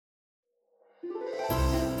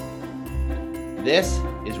This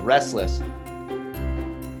is Restless.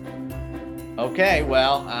 Okay,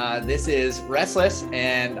 well, this is Restless,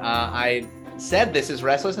 and I said this is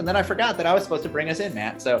Restless, and then I forgot that I was supposed to bring us in,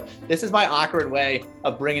 Matt. So this is my awkward way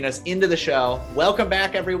of bringing us into the show. Welcome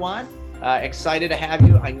back, everyone. Excited to have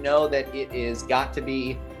you. I know that it is got to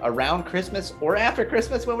be around Christmas or after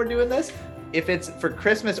Christmas when we're doing this. If it's for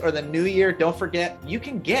Christmas or the New Year, don't forget, you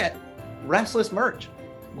can get Restless merch.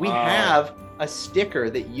 We have a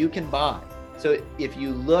sticker that you can buy. So if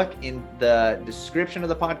you look in the description of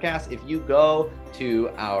the podcast, if you go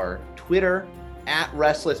to our Twitter at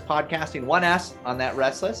Restless Podcasting, 1S on that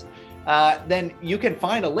Restless, then you can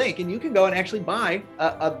find a link and you can go and actually buy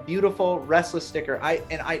a beautiful Restless sticker.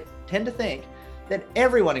 I tend to think that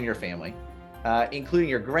everyone in your family, including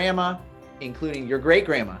your grandma, including your great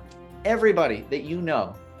grandma, everybody that you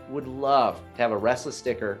know would love to have a Restless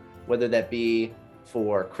sticker, whether that be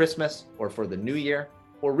for Christmas or for the New Year,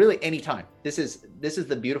 or really any time. This is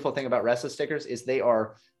the beautiful thing about Restless stickers is they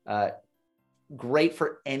are great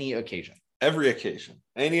for any occasion. Every occasion,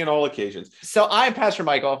 any and all occasions. So I'm Pastor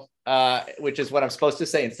Michael, which is what I'm supposed to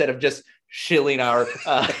say instead of just shilling our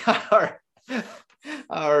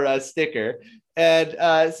sticker.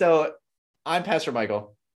 And so I'm Pastor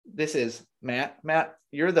Michael. This is Matt. Matt,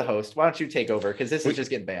 you're the host. Why don't you take over? Because this is just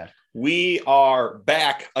getting bad. We are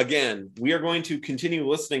back again. We are going to continue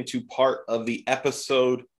listening to part of the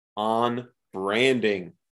episode on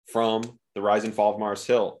branding from The Rise and Fall of Mars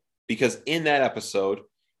Hill. Because in that episode,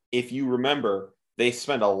 if you remember, they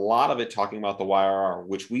spent a lot of it talking about the YRR,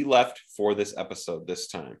 which we left for this episode this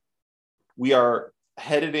time. We are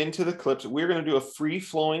headed into the clips. We're going to do a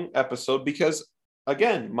free-flowing episode because,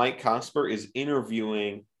 again, Mike Cosper is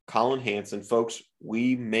interviewing Colin Hansen. Folks,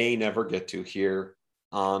 we may never get to here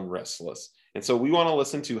on Restless. And so we want to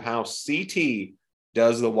listen to how CT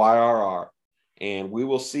does the YRR, and we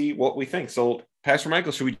will see what we think. So Pastor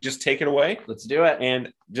Michael, should we just take it away? Let's do it.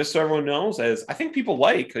 And just so everyone knows, as I think people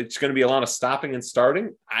like, it's going to be a lot of stopping and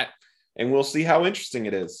starting, and we'll see how interesting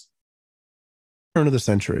it is. Turn of the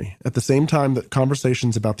century, at the same time that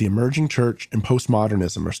conversations about the emerging church and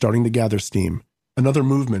postmodernism are starting to gather steam, another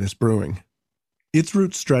movement is brewing. Its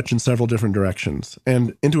roots stretch in several different directions,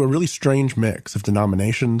 and into a really strange mix of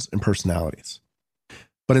denominations and personalities.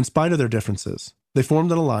 But in spite of their differences, they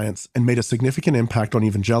formed an alliance and made a significant impact on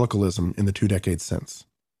evangelicalism in the 2 decades since.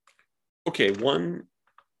 Okay, one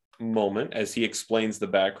moment as he explains the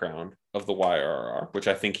background of the YRR, which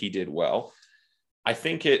I think he did well. I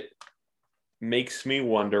think it makes me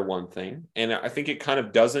wonder one thing, and I think it kind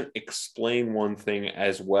of doesn't explain one thing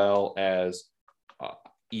as well as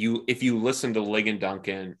if you listen to Ligon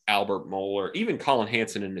Duncan, Albert Mohler, even Colin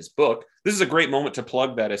Hansen in his book. This is a great moment to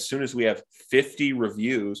plug that. As soon as we have 50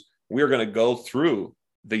 reviews, we're going to go through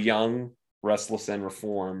the Young, Restless, and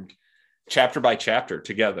Reformed chapter by chapter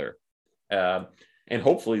together. And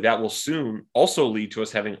hopefully that will soon also lead to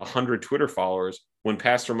us having 100 Twitter followers when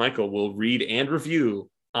Pastor Michael will read and review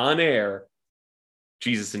on air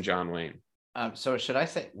Jesus and John Wayne. So should I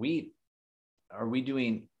say are we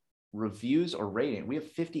doing reviews or rating? We have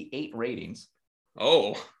 58 ratings.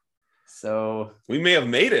 Oh, so we may have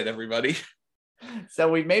made it, everybody. So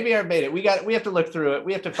we maybe have made it. We have to look through it.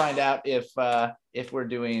 We have to find out if we're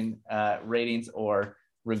doing ratings or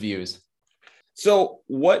reviews. So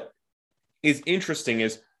what is interesting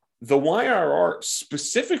is the YRR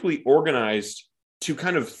specifically organized to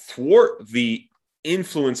kind of thwart the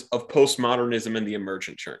influence of postmodernism in the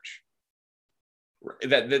emergent church.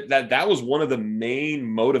 That was one of the main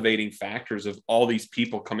motivating factors of all these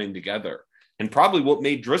people coming together, and probably what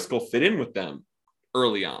made Driscoll fit in with them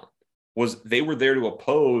early on was they were there to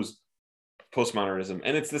oppose postmodernism.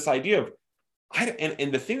 And it's this idea of,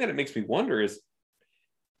 and the thing that it makes me wonder is,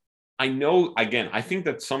 I know, again, I think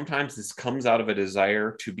that sometimes this comes out of a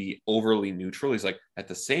desire to be overly neutral. He's like, at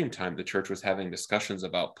the same time, the church was having discussions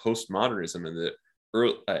about postmodernism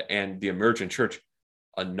and the emergent church,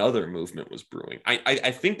 another movement was brewing.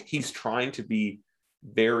 I think he's trying to be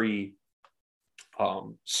very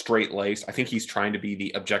straight-laced. I think he's trying to be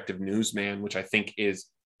the objective newsman, which I think is,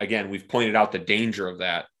 again, we've pointed out the danger of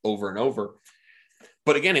that over and over.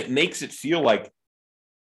 But again, it makes it feel like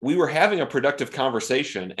we were having a productive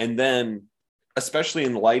conversation, and then, especially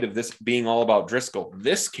in light of this being all about Driscoll,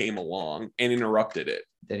 this came along and interrupted it.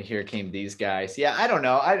 Then here came these guys. Yeah, I don't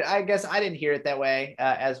know. I guess I didn't hear it that way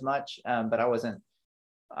as much, but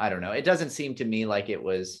I don't know. It doesn't seem to me like it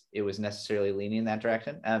was necessarily leaning in that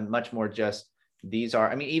direction. Much more just these are,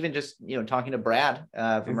 I mean, even just, talking to Brad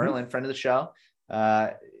from Merlin, friend of the show,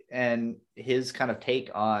 and his kind of take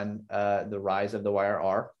on the rise of the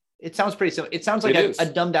YRR It sounds pretty simple. It sounds like a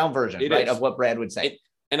dumbed down version, right, of what Brad would say.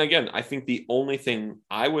 And again, I think the only thing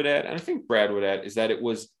I would add, and I think Brad would add, is that it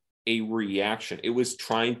was a reaction. It was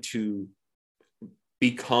trying to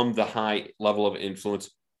become the high level of influence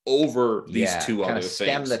over these two other things.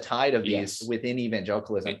 Stem the tide of these within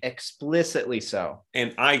evangelicalism, explicitly so.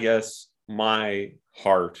 And I guess my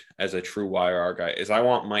heart as a true YR guy is I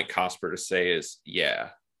want Mike Cosper to say is, yeah,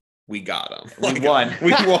 we got him. We won.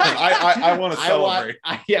 We won. I want to celebrate.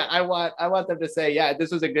 I want them to say, yeah,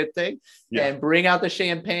 this was a good thing, and bring out the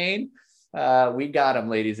champagne. We got him,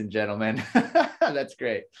 ladies and gentlemen. That's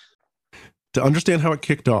great. To understand how it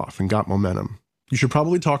kicked off and got momentum, you should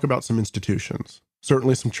probably talk about some institutions,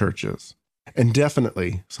 certainly some churches, and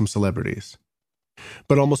definitely some celebrities.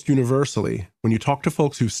 But almost universally, when you talk to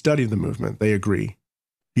folks who've studied the movement, they agree.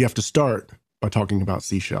 You have to start by talking about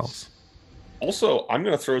seashells. Also, I'm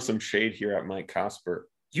going to throw some shade here at Mike Cosper.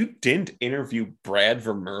 You didn't interview Brad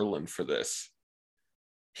Vermerlen for this.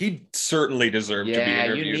 He certainly deserved to be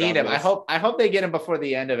interviewed. You need him. I hope they get him before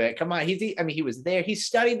the end of it. Come on. He was there. He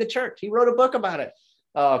studied the church. He wrote a book about it.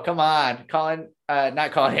 Oh, come on.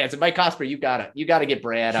 Not Colin Hanson. Mike Cosper, you got it. You got to get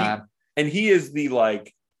Brad on. And he is the,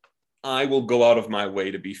 I will go out of my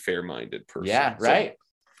way to be fair-minded person. Yeah, right.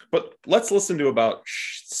 But let's listen to about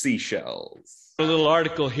seashells. A little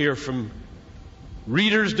article here from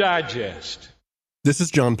Reader's Digest. This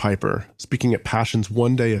is John Piper speaking at Passion's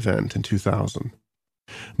one-day event in 2000.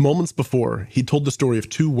 Moments before, he told the story of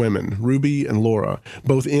two women, Ruby and Laura,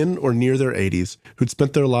 both in or near their 80s, who'd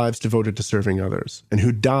spent their lives devoted to serving others, and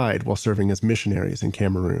who died while serving as missionaries in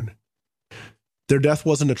Cameroon. Their death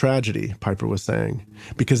wasn't a tragedy, Piper was saying,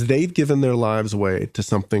 because they'd given their lives away to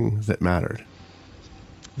something that mattered.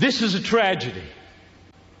 This is a tragedy.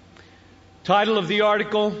 Title of the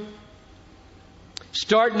article: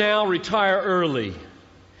 Start Now, Retire Early.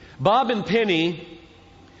 Bob and Penny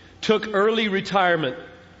took early retirement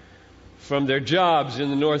from their jobs in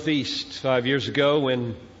the Northeast 5 years ago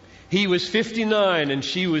when he was 59 and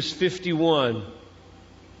she was 51.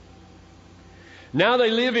 Now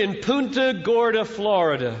they live in Punta Gorda,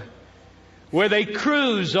 Florida, where they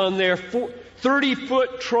cruise on their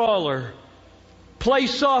 30-foot trawler, play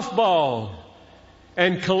softball,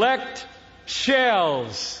 and collect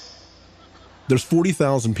shells. There's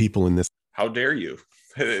 40,000 people in this. How dare you?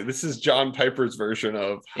 This is John Piper's version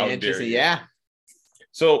of how dare you. Yeah.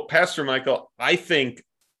 So, Pastor Michael, I think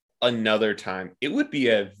another time it would be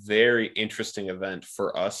a very interesting event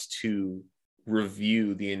for us to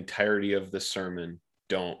review the entirety of the sermon,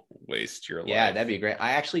 Don't Waste Your Life. Yeah, that'd be great.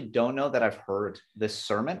 I actually don't know that I've heard this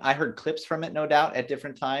sermon. I heard clips from it, no doubt, at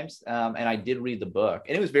different times. And I did read the book,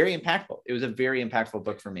 and it was very impactful. It was a very impactful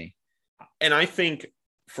book for me. And I think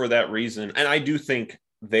for that reason, and I do think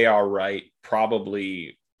they are right,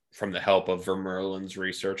 probably from the help of Vermerlen's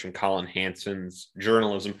research and Colin Hanson's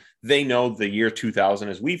journalism, they know the year 2000,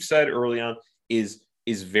 as we've said early on, is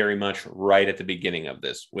very much right at the beginning of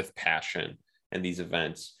this with Passion and these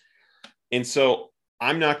events. And so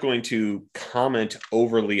I'm not going to comment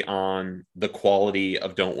overly on the quality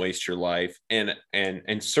of Don't Waste Your Life. And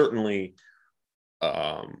certainly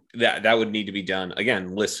that would need to be done,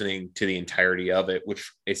 again, listening to the entirety of it,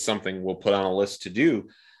 which is something we'll put on a list to do.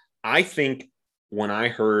 I think when I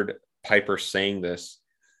heard Piper saying this,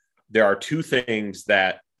 there are two things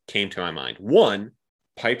that came to my mind. One,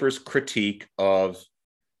 Piper's critique of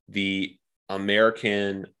the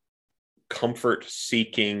American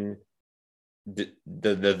comfort-seeking,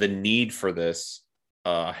 the need for this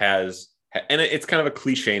has, and it's kind of a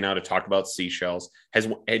cliche now to talk about seashells,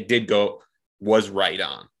 was right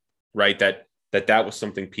on, right? That was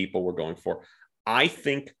something people were going for. I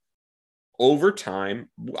think over time,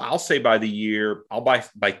 I'll say by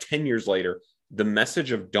 10 years later, the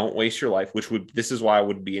message of Don't Waste Your Life, this is why I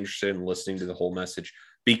would be interested in listening to the whole message,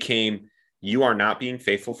 became, you are not being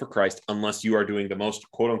faithful for Christ unless you are doing the most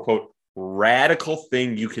quote unquote radical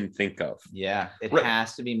thing you can think of. Yeah. It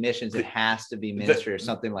has to be missions. It has to be ministry or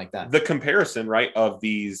something like that. The comparison, right, of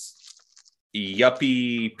these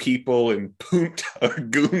yuppie people in Punta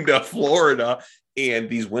Gorda, Florida, and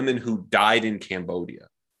these women who died in Cambodia,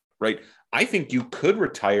 right? I think you could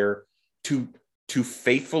retire to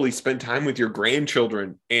faithfully spend time with your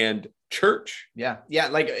grandchildren and church. Yeah.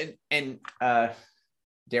 And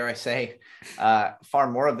dare I say, far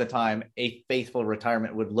more of the time, a faithful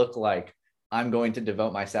retirement would look like, I'm going to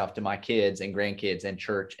devote myself to my kids and grandkids and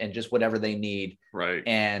church and just whatever they need. Right.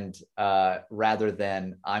 And rather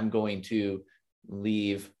than I'm going to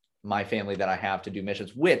leave my family that I have to do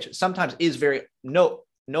missions, which sometimes is no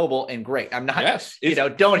noble and great. I'm not, Yes.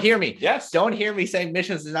 Don't hear me. Yes. Don't hear me saying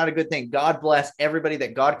missions is not a good thing. God bless everybody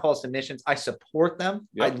that God calls to missions. I support them.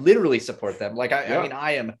 Yep. I literally support them. Like, I Yep.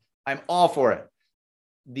 mean, I'm all for it.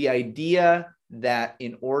 The idea that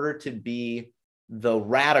in order to be the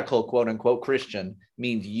radical, quote unquote, Christian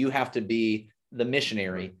means you have to be the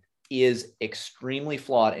missionary is extremely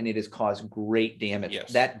flawed, and it has caused great damage.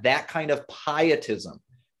 Yes. That kind of pietism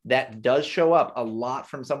that does show up a lot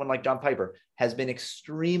from someone like John Piper has been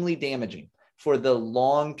extremely damaging for the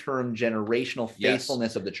long-term generational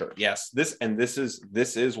faithfulness of the church. Yes. This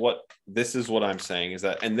is what I'm saying is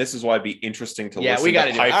that, and this is why it'd be interesting to listen. Yeah, we got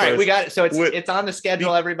to do it. All right, we got it. So it's on the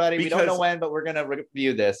schedule, everybody. We don't know when, but we're going to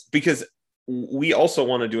review this. Because we also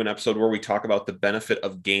want to do an episode where we talk about the benefit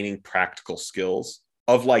of gaining practical skills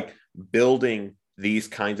of like building these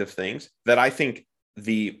kinds of things that I think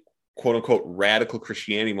the quote unquote radical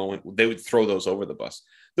Christianity moment, they would throw those over the bus.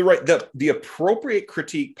 The appropriate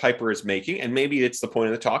critique Piper is making, and maybe it's the point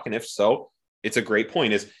of the talk, and if so, it's a great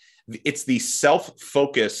point, is it's the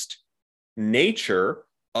self-focused nature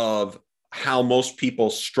of how most people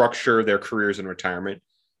structure their careers in retirement.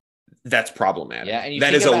 That's problematic. Yeah, and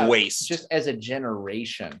that is a waste. Just as a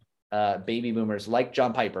generation, baby boomers like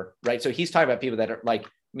John Piper, right? So he's talking about people that are like,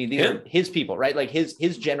 I mean, these are his people, right? Like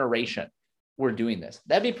his generation were doing this.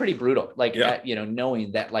 That'd be pretty brutal. Like,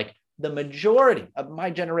 knowing that like the majority of my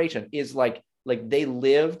generation is like they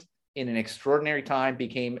lived in an extraordinary time,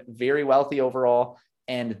 became very wealthy overall,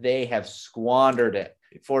 and they have squandered it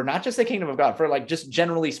for not just the kingdom of God, for like just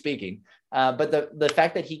generally speaking. But the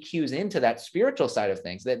fact that he cues into that spiritual side of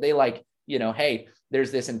things, that they like, hey,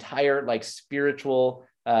 there's this entire like spiritual,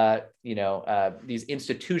 these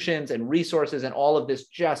institutions and resources and all of this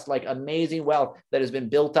just like amazing wealth that has been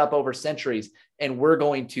built up over centuries, and we're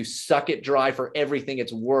going to suck it dry for everything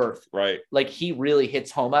it's worth. Right. Like he really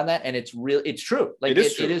hits home on that, and it's true. Like it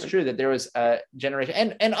is true that there was a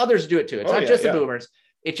generation, and others do it too. It's not just the boomers.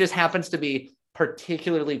 It just happens to be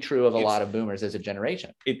particularly true of a lot of boomers as a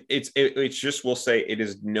generation. It's just, we'll say it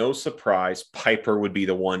is no surprise Piper would be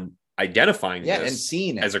the one identifying this and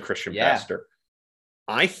seeing it as a Christian pastor.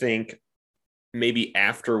 I think maybe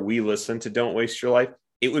after we listen to Don't Waste Your Life,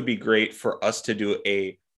 it would be great for us to do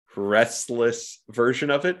a restless version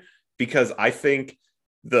of it, because I think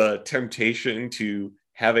the temptation to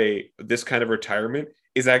have this kind of retirement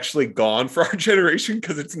is actually gone for our generation,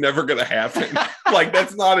 because it's never going to happen. Like,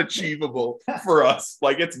 that's not achievable for us.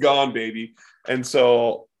 Like, it's gone, baby. And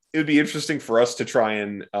so it would be interesting for us to try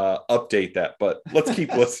and update that, but let's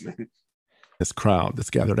keep listening. This crowd that's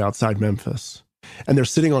gathered outside Memphis, and they're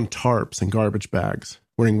sitting on tarps and garbage bags,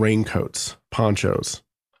 wearing raincoats, ponchos.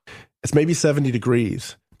 It's maybe 70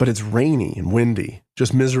 degrees, but it's rainy and windy,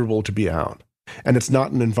 just miserable to be out. And it's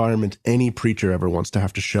not an environment any preacher ever wants to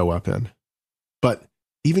have to show up in. But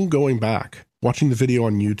even going back, watching the video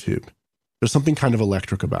on YouTube, there's something kind of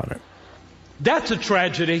electric about it. That's a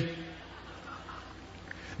tragedy.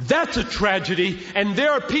 That's a tragedy. And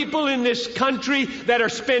there are people in this country that are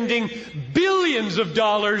spending billions of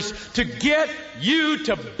dollars to get you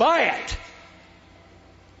to buy it.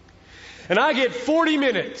 And I get 40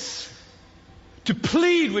 minutes to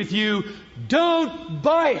plead with you, don't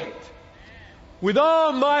buy it. With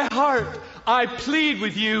all my heart, I plead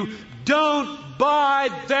with you, don't buy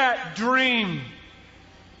that dream.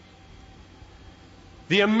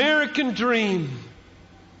 The American dream.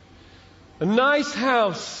 A nice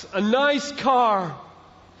house, a nice car,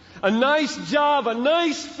 a nice job, a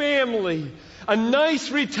nice family, a nice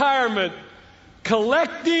retirement,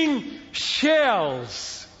 collecting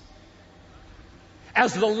shells.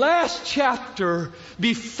 As the last chapter,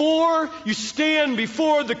 before you stand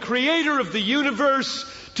before the Creator of the universe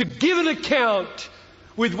to give an account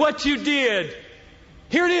with what you did.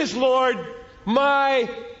 Here it is, Lord, my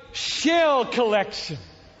shell collection.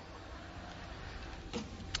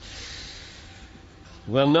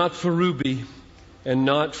 Well, not for Ruby and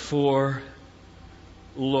not for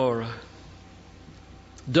Laura.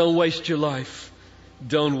 Don't waste your life.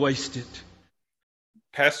 Don't waste it.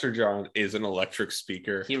 Pastor John is an electric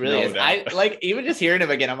speaker. He really is. I like, even just hearing him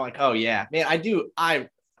again, I'm like, oh yeah, man, I do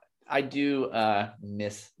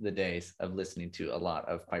miss the days of listening to a lot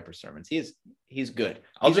of Piper sermons. He's good.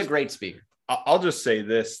 He's a great speaker. I'll just say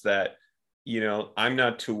this, that, I'm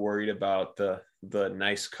not too worried about the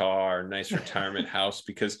nice car, nice retirement house,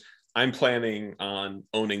 because I'm planning on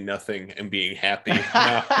owning nothing and being happy.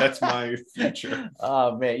 That's my future.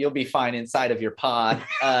 Oh man, you'll be fine inside of your pod.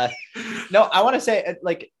 No, I want to say,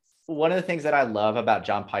 like, one of the things that I love about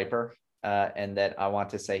John Piper, and that I want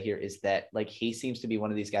to say here, is that like he seems to be one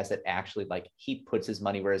of these guys that actually, like, he puts his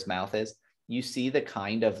money where his mouth is. You see the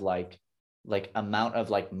kind of like like amount of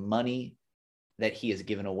like money that he has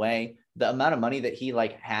given away, the amount of money that he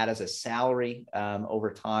like had as a salary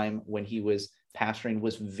over time when he was pastoring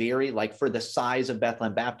was very, like, for the size of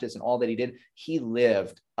Bethlehem Baptist and all that he did, he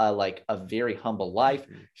lived like a very humble life.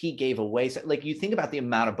 He gave away, like, you think about the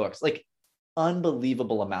amount of books, like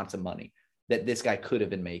unbelievable amounts of money that this guy could have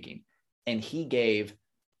been making, and he gave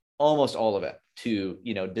almost all of it to,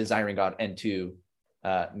 you know, Desiring God and to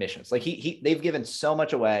missions. Like they've given so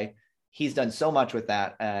much away. He's done so much with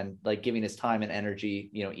that, and like giving his time and energy,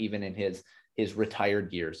 you know, even in his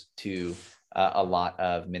retired years, to a lot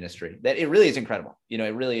of ministry. That it really is incredible. You know,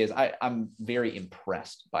 it really is. I'm very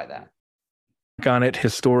impressed by that. On it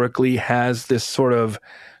historically has this sort of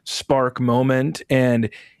spark moment, and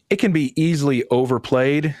it can be easily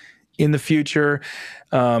overplayed in the future,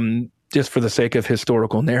 just for the sake of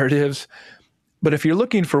historical narratives. But if you're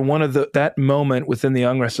looking for one of that moment within the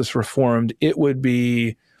Young Restless Reformed, it would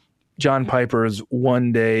be John Piper's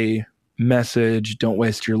one day message, "Don't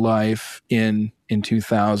waste your life," in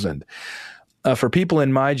 2000. For people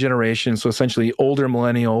in my generation, so essentially older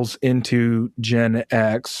millennials into Gen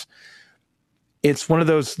X, it's one of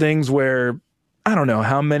those things where I don't know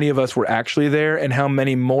how many of us were actually there and how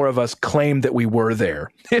many more of us claim that we were there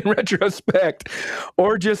in retrospect,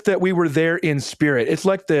 or just that we were there in spirit. It's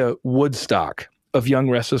like the Woodstock of Young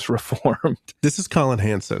Restless Reformed. This is Colin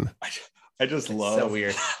Hansen. I just love, so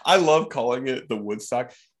weird. I love calling it the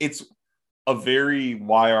Woodstock. It's a very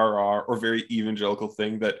YRR or very evangelical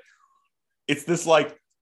thing that it's this, like,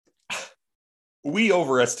 we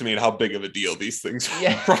overestimate how big of a deal these things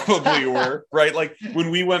probably were, right? Like when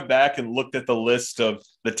we went back and looked at the list of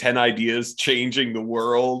the 10 ideas changing the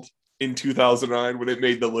world in 2009, when it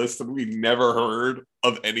made the list, and we never heard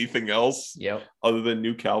of anything else other than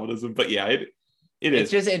New Calvinism. But yeah, it is.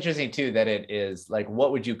 It's just interesting too that it is like,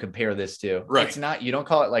 what would you compare this to? Right. It's not, you don't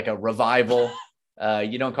call it like a revival.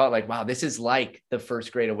 You don't call it like, wow, this is like the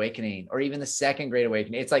first Great Awakening or even the second Great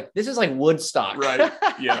Awakening. It's like, this is like Woodstock. Right.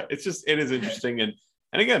 Yeah. It's just, it is interesting. And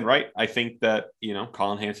again, right, I think that, you know,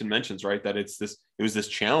 Colin Hansen mentions, right, that it was this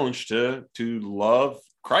challenge to love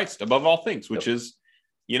Christ above all things, which is,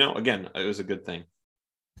 you know, again, it was a good thing.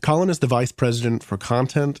 Colin is the vice president for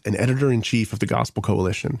content and editor-in-chief of the Gospel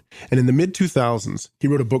Coalition. And in the mid-2000s, he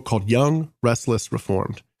wrote a book called Young, Restless,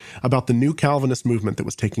 Reformed, about the new Calvinist movement that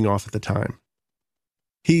was taking off at the time.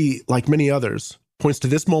 He, like many others, points to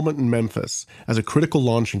this moment in Memphis as a critical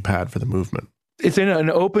launching pad for the movement. It's in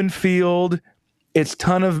an open field. It's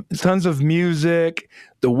tons of music.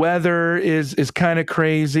 The weather is kind of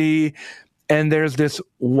crazy. And there's this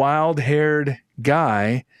wild-haired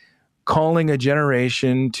guy calling a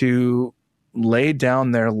generation to lay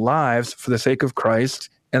down their lives for the sake of Christ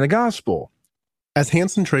and the gospel. As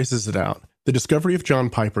Hansen traces it out, the discovery of John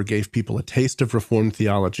Piper gave people a taste of Reformed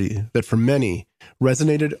theology that for many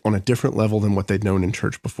resonated on a different level than what they'd known in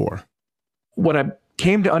church before. What I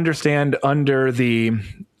came to understand under the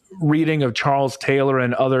reading of Charles Taylor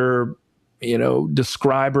and other, you know,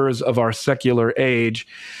 describers of our secular age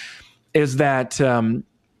is that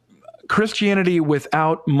Christianity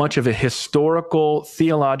without much of a historical,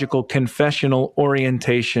 theological, confessional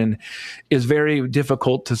orientation is very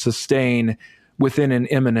difficult to sustain within an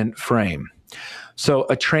immanent frame. So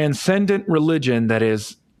a transcendent religion that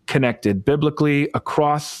is connected biblically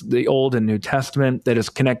across the Old and New Testament, that is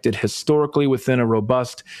connected historically within a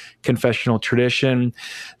robust confessional tradition,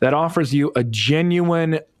 that offers you a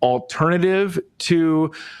genuine alternative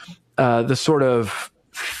to the sort of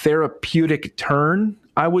therapeutic turn,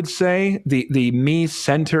 I would say, the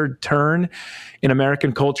me-centered turn in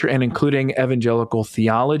American culture and including evangelical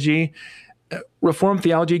theology. Reformed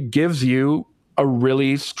theology gives you a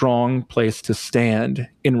really strong place to stand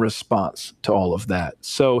in response to all of that.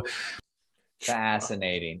 So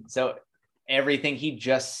fascinating. So everything he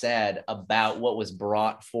just said about what was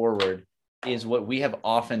brought forward is what we have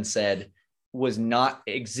often said was not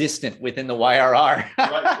existent within the YRR.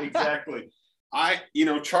 Right, exactly.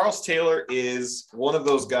 Charles Taylor is one of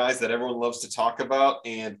those guys that everyone loves to talk about,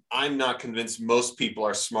 and I'm not convinced most people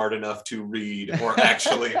are smart enough to read or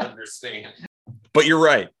actually understand. But you're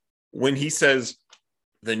right. When he says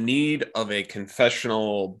the need of a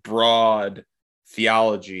confessional, broad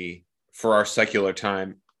theology for our secular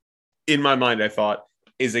time, in my mind, I thought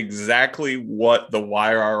is exactly what the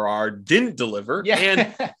YRR didn't deliver.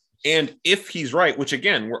 Yeah. And if he's right, which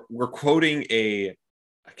again, we're quoting a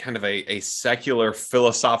kind of a secular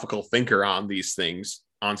philosophical thinker on these things,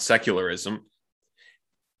 on secularism.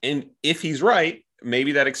 And if he's right,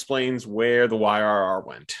 maybe that explains where the YRR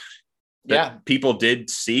went. That people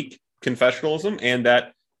did seek confessionalism, and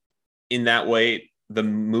that in that way the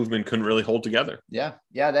movement couldn't really hold together. Yeah,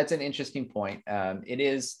 that's an interesting point. It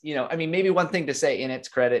is, I mean, maybe one thing to say in its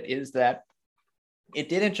credit is that it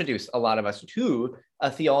did introduce a lot of us to a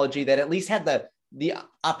theology that at least had the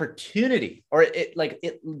opportunity, or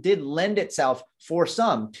it did lend itself for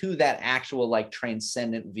some to that actual like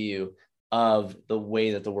transcendent view of the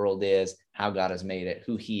way that the world is, how God has made it,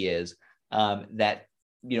 who he is, that,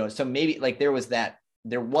 so maybe like there was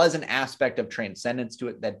an aspect of transcendence to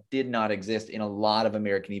it that did not exist in a lot of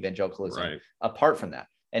American evangelicalism apart from that.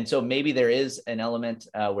 And so maybe there is an element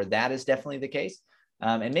where that is definitely the case.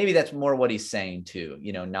 And maybe that's more what he's saying too,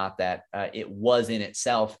 not that it was in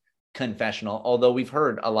itself confessional, although we've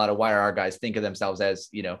heard a lot of YRR guys think of themselves as,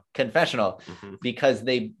 confessional because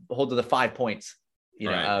they hold to the 5 points,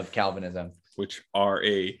 of Calvinism, which are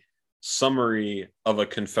a summary of a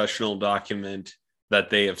confessional document that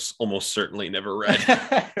they have almost certainly never read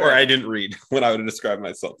or I didn't read when I would describe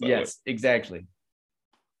myself that way. Exactly.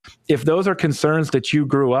 If those are concerns that you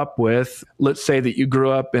grew up with, let's say that you grew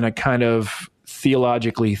up in a kind of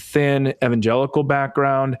theologically thin evangelical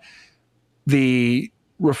background, the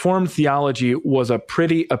Reformed theology was a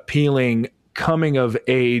pretty appealing coming of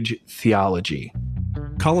age theology.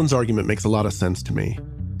 Colin's argument makes a lot of sense to me.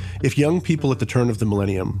 If young people at the turn of the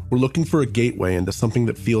millennium were looking for a gateway into something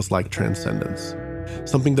that feels like transcendence,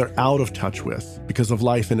 something they're out of touch with because of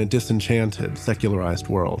life in a disenchanted, secularized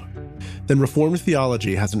world, then Reformed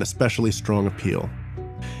theology has an especially strong appeal.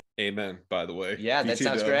 Amen, by the way. Yeah, that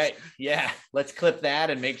sounds great. Yeah, let's clip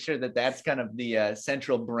that and make sure that that's kind of the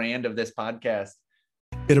central brand of this podcast.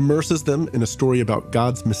 It immerses them in a story about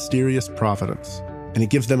God's mysterious providence, and it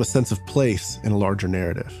gives them a sense of place in a larger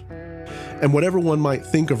narrative. And whatever one might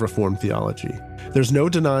think of Reformed theology, there's no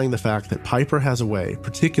denying the fact that Piper has a way,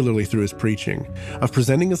 particularly through his preaching, of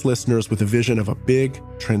presenting his listeners with a vision of a big,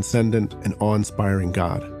 transcendent, and awe-inspiring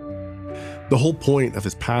God. The whole point of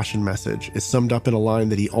his passion message is summed up in a line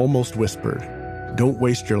that he almost whispered, "Don't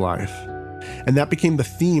waste your life." And that became the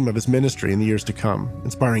theme of his ministry in the years to come,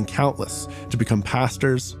 inspiring countless to become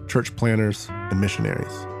pastors, church planners, and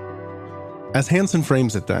missionaries. As Hansen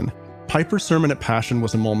frames it then, Piper's sermon at Passion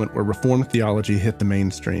was a moment where Reformed theology hit the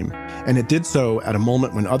mainstream, and it did so at a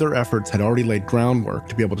moment when other efforts had already laid groundwork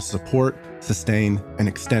to be able to support, sustain, and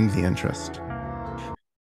extend the interest.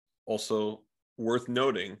 Also worth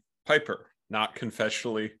noting, Piper, not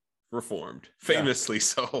confessionally Reformed, famously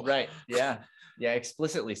so. Right, yeah,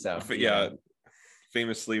 explicitly so. Yeah,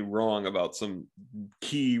 famously wrong about some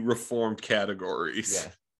key Reformed categories.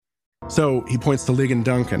 Yeah. So he points to Ligon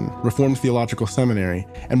Duncan, Reformed Theological Seminary,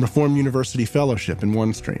 and Reformed University Fellowship in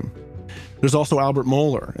one stream. There's also Albert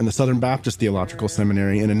Mohler and the Southern Baptist Theological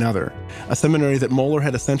Seminary in another, a seminary that Mohler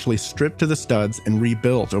had essentially stripped to the studs and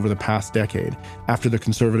rebuilt over the past decade after the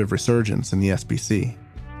conservative resurgence in the SBC.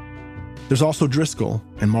 There's also Driscoll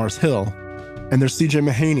and Mars Hill, and there's C.J.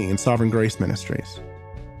 Mahaney and Sovereign Grace Ministries.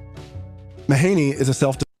 Mahaney is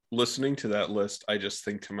a Listening to that list, I just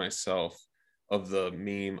think to myself of the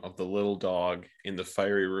meme of the little dog in the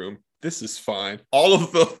fiery room. This is fine. All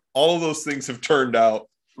of those things have turned out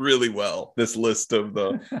really well. This list of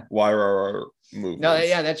the YRR movements. No,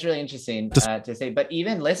 yeah, that's really interesting to say. But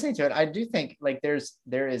even listening to it, I do think like there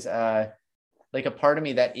is like a part of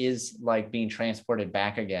me that is like being transported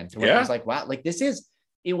back again to where I was like, wow, like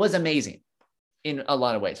it was amazing in a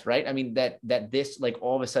lot of ways, right? I mean, that this like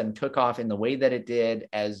all of a sudden took off in the way that it did,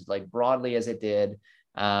 as like broadly as it did,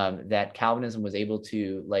 that Calvinism was able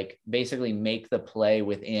to like basically make the play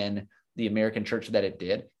within the American church that it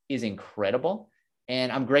did is incredible.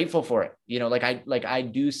 And I'm grateful for it. I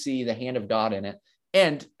do see the hand of God in it.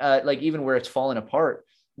 And like even where it's fallen apart,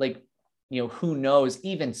 like, who knows,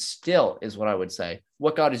 even still is what I would say,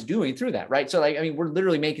 what God is doing through that, right? So like, I mean, we're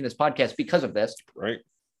literally making this podcast because of this. Right.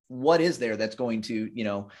 What is there that's going to,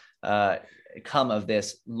 come of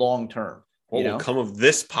this long term? What will come of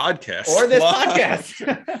this podcast? Or this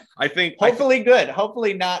podcast? I think hopefully good.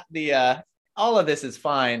 Hopefully not the all of this is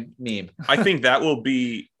fine meme. I think that will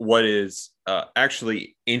be what is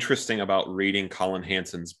actually interesting about reading Colin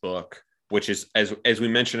Hansen's book, which is, as we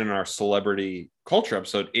mentioned in our celebrity culture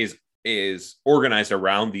episode, is organized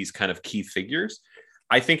around these kind of key figures.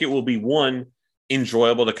 I think it will be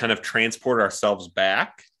enjoyable to kind of transport ourselves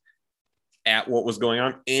back at what was going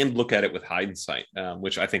on and look at it with hindsight,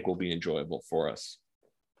 which I think will be enjoyable for us.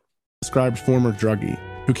 Described former druggie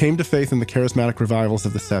who came to faith in the charismatic revivals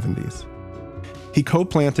of the 70s. He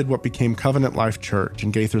co-planted what became Covenant Life Church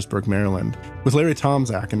in Gaithersburg, Maryland, with Larry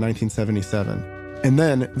Tomczak in 1977. And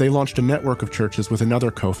then they launched a network of churches with another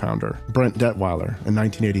co-founder, Brent Detweiler, in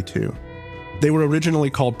 1982. They were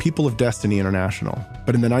originally called People of Destiny International,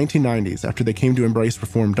 but in the 1990s, after they came to embrace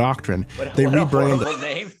Reformed doctrine, they rebranded. A horrible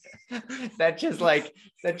name. that just like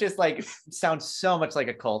sounds so much like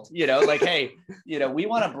a cult, like, hey, we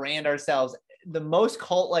want to brand ourselves the most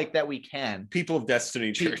cult like that we can. People of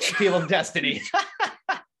Destiny Church. People of Destiny.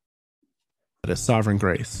 As Sovereign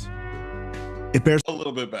Grace. It bears a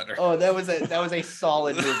little bit better. Oh, that was a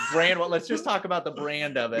solid move. Brand. Well, let's just talk about the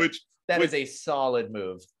brand of it. That is a solid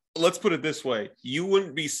move. Let's put it this way. You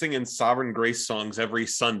wouldn't be singing Sovereign Grace songs every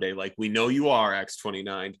Sunday like we know you are, Acts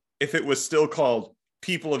 29, if it was still called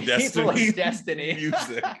People of Destiny. People of Destiny.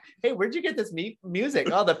 Music. Hey, where'd you get this music?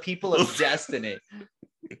 Oh, the People of Destiny.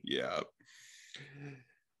 Yeah.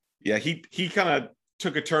 Yeah, he kind of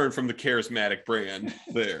took a turn from the charismatic brand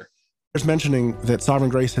there. There's mentioning that Sovereign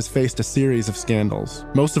Grace has faced a series of scandals,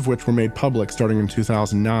 most of which were made public starting in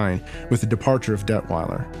 2009 with the departure of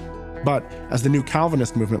Detweiler. But as the new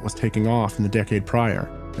Calvinist movement was taking off in the decade prior,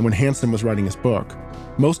 and when Hansen was writing his book,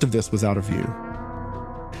 most of this was out of view.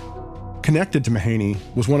 Connected to Mahaney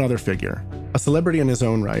was one other figure, a celebrity in his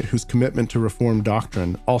own right whose commitment to Reformed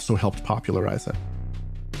doctrine also helped popularize it.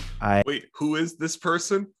 Wait, who is this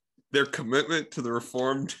person? Their commitment to the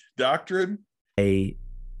Reformed doctrine? I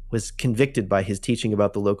was convicted by his teaching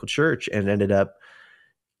about the local church and ended up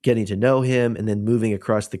getting to know him and then moving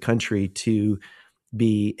across the country to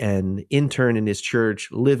be an intern in his church,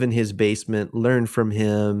 live in his basement, learn from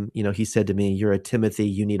him. He said to me, "You're a Timothy,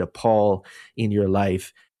 you need a Paul in your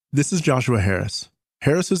life." This is Joshua Harris.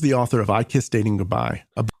 Harris is the author of I Kiss Dating Goodbye.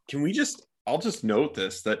 I'll just note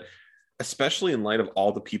this, that especially in light of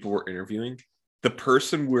all the people we're interviewing, the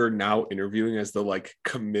person we're now interviewing as the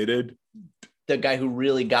committed, the guy who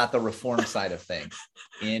really got the Reform side of things.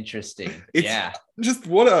 Interesting. Yeah. Just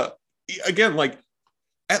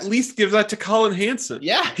at least give that to Colin Hansen.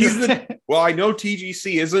 Yeah. He's well, I know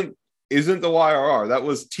TGC isn't the YRR. That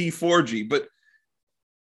was T4G, but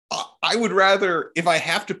I would rather, if I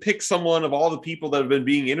have to pick someone of all the people that have been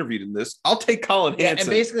being interviewed in this, I'll take Colin Hansen. And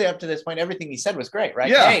basically up to this point, everything he said was great, right?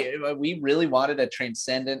 Yeah. Hey, we really wanted a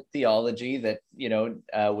transcendent theology that,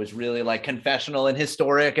 was really confessional and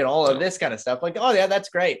historic and all of this kind of stuff. Oh yeah, that's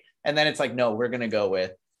great. And then it's no, we're going to go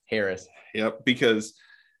with Harris. Yep. Because,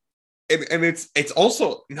 and it's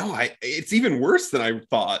also, it's even worse than I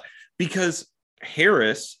thought, because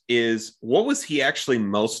Harris what was he actually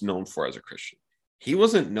most known for as a Christian? He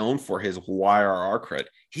wasn't known for his YRR cred.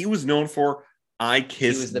 He was known for I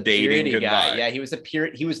Kiss Dating Goodbye. Guy. Yeah, he was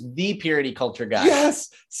the purity culture guy. Yes.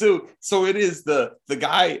 So it is the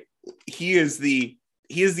guy. He is the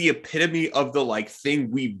epitome of the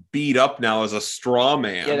thing we beat up now as a straw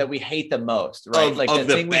man. Yeah, that we hate the most, right? Of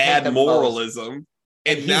the bad moralism.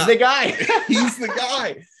 And he's the guy. He's the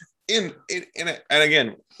guy. And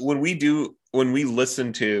again, when we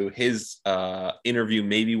listen to his interview,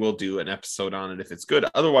 maybe we'll do an episode on it if it's good.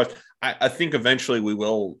 Otherwise, I think eventually we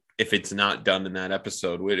will, if it's not done in that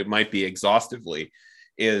episode, it might be exhaustively,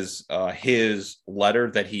 is his letter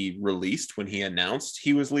that he released when he announced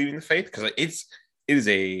he was leaving the faith, because it is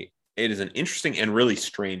an interesting and really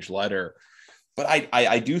strange letter. But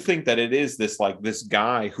I do think that it is this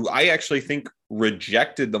guy who I actually think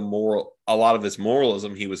rejected a lot of his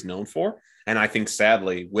moralism he was known for. And I think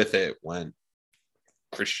sadly with it went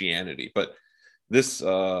Christianity. But this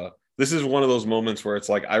is one of those moments where it's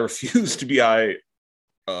I refuse to be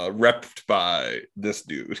repped by this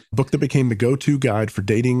dude. A book that became the go-to guide for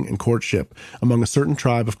dating and courtship among a certain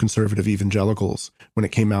tribe of conservative evangelicals when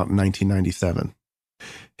it came out in 1997.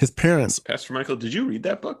 His parents... Pastor Michael, did you read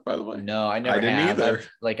that book, by the way? No, I never didn't either.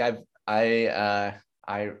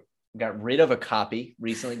 I got rid of a copy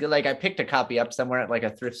recently. I picked a copy up somewhere at a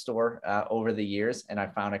thrift store over the years, and I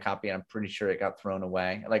found a copy, and I'm pretty sure it got thrown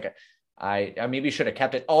away. I maybe should have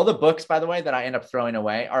kept it. All the books, by the way, that I end up throwing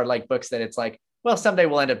away are books that it's well, someday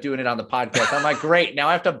we'll end up doing it on the podcast. I'm great. Now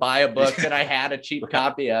I have to buy a book that I had a cheap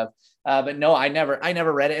copy of. But no, I never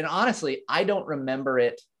read it. And honestly, I don't remember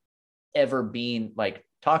it ever being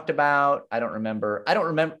talked about. I don't remember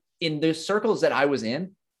in the circles that I was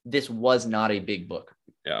in, this was not a big book.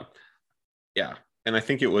 Yeah. And I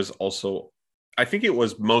think it was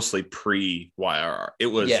mostly pre-YRR. It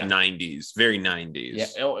was 90s, very 90s.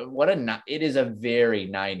 Yeah. It is a very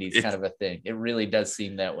 90s kind of a thing. It really does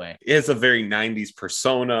seem that way. It's a very 90s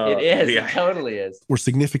persona. It is. Yeah. It totally is. Were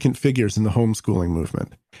significant figures in the homeschooling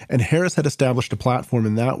movement. And Harris had established a platform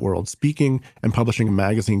in that world, speaking and publishing a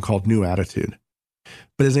magazine called New Attitude.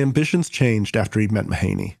 But his ambitions changed after he met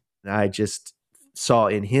Mahaney. I just saw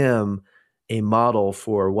in him a model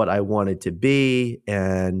for what I wanted to be.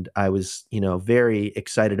 And I was, very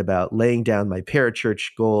excited about laying down my parachurch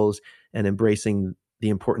goals and embracing the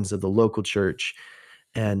importance of the local church,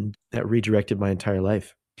 and that redirected my entire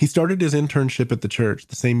life. He started his internship at the church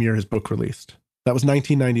the same year his book released. That was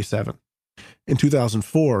 1997. In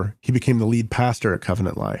 2004, he became the lead pastor at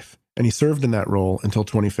Covenant Life, and he served in that role until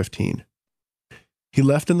 2015. He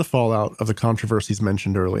left in the fallout of the controversies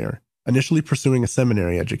mentioned earlier, initially pursuing a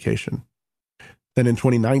seminary education. Then in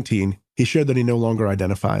 2019, he shared that he no longer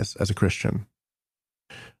identifies as a Christian.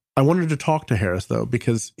 I wanted to talk to Harris, though,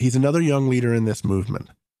 because he's another young leader in this movement,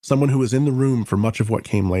 someone who was in the room for much of what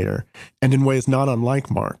came later, and in ways not unlike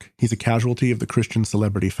Mark, he's a casualty of the Christian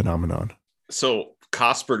celebrity phenomenon. So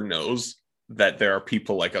Cosper knows that there are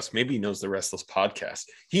people like us. Maybe he knows the Restless podcast.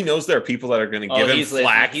 He knows there are people that are going to give him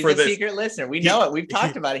flack for this. He's a secret listener. We know it. We've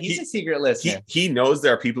talked about it. He's a secret listener. He knows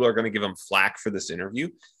there are people who are going to give him flack for this interview.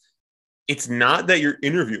 It's not that you're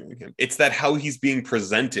interviewing him. It's that how he's being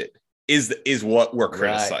presented is what we're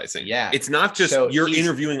criticizing. Right. Yeah. It's not just you're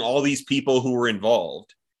interviewing all these people who were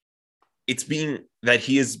involved. It's being that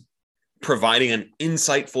he is providing an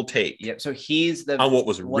insightful take. Yep. So he's on what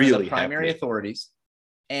was one really of the primary happening. authorities.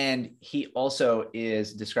 And he also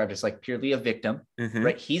is described as like purely a victim, Mhm.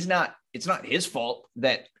 right? It's not his fault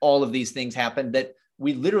that all of these things happen that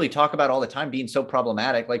we literally talk about all the time being so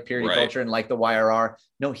problematic, like purity Right. culture and like the YRR.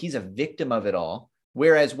 No, he's a victim of it all.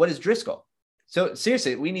 Whereas what is Driscoll? So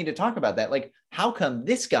seriously, we need to talk about that. Like, how come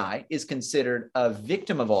this guy is considered a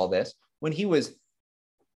victim of all this when he was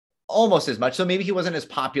almost as much? So maybe he wasn't as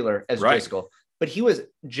popular as Right. Driscoll, but he was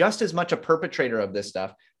just as much a perpetrator of this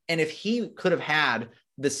stuff. And if he could have had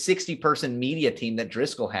the 60-person media team that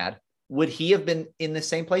Driscoll had, would he have been in the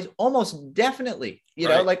same place? Almost definitely,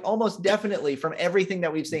 Right. like almost definitely from everything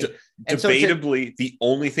that we've seen. And so Debatably, the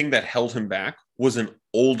only thing that held him back was an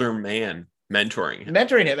older man mentoring him.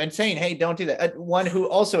 mentoring him and saying, hey, don't do that. One who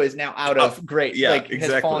also is now out of grace, yeah, like has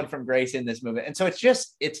exactly. fallen from grace in this movement. And so it's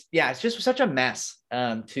just such a mess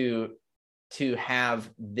to have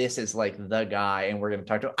this as like the guy, and we're going to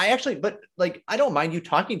talk to him. I don't mind you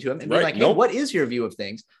talking to him and being Right. like, hey, Nope. what is your view of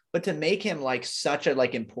things? But to make him like such a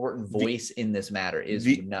like important voice in this matter is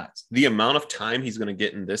nuts. The amount of time he's going to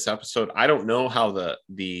get in this episode, I don't know how the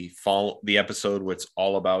episode what's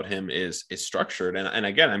all about him is structured. And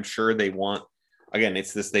again, I'm sure they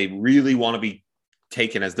they really want to be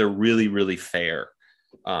taken as they're really, really fair.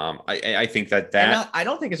 I think that I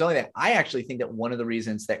don't think it's only that. I actually think that one of the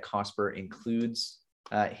reasons that Cosper includes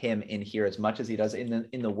him in here as much as he does in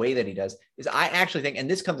the way that he does is I actually think,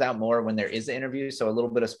 and this comes out more when there is the interview, so a little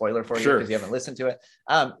bit of spoiler for you Sure. because you haven't listened to it.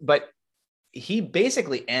 But he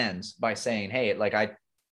basically ends by saying, hey, like I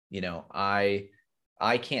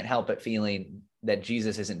can't help but feeling that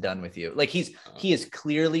Jesus isn't done with you. Like he is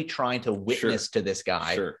clearly trying to witness to this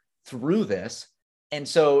guy through this. And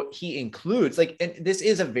so he includes and this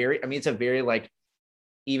is it's a very like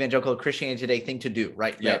evangelical Christianity today thing to do,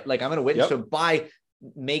 right? Yeah. Like I'm going to witness to him by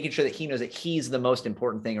making sure that he knows that he's the most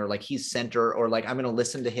important thing, or like he's center, or like I'm going to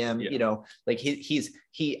listen to him, like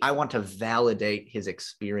I want to validate his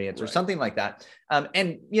experience or something like that.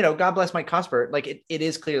 And God bless Mike Cosper. Like it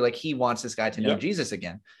is clear, like he wants this guy to know Jesus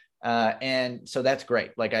again. And so that's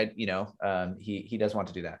great. Like he does want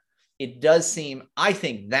to do that. It does seem, I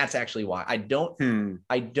think that's actually why I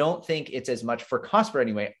don't think it's as much for Cosper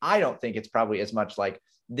anyway. I don't think it's probably as much like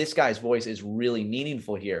this guy's voice is really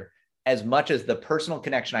meaningful here as much as the personal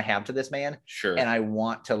connection I have to this man. Sure. And I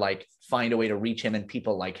want to like find a way to reach him and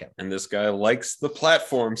people like him. And this guy likes the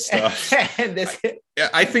platform stuff. And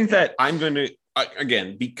I think that I'm going to,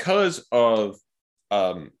 again, because of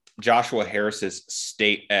Joshua Harris's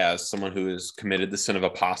state as someone who has committed the sin of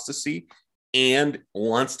apostasy and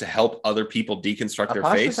wants to help other people deconstruct their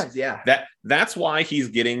faith. Yeah. That's why he's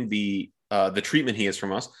getting the treatment he is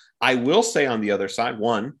from us. I will say on the other side,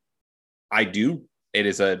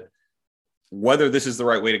 whether this is the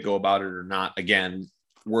right way to go about it or not. Again,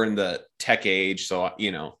 we're in the tech age. So, if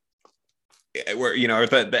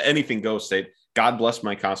the anything goes state, God bless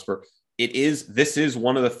Mike Cosper. This is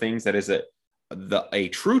one of the things that is a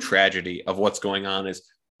true tragedy of what's going on is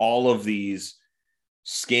all of these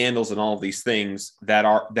scandals and all of these things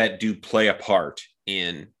that do play a part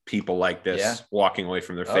in people like this walking away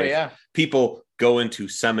from their faith. Oh, yeah. People go into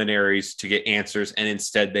seminaries to get answers, and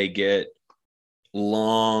instead they get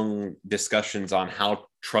long discussions on how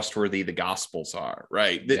trustworthy the gospels are,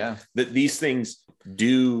 right? That these things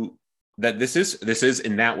do that. This is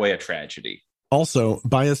in that way a tragedy. Also,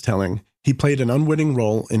 by his telling, he played an unwitting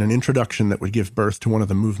role in an introduction that would give birth to one of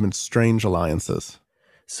the movement's strange alliances.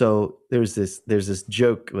 So there's this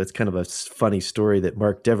joke. It's kind of a funny story that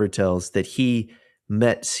Mark Dever tells, that he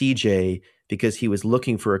met CJ because he was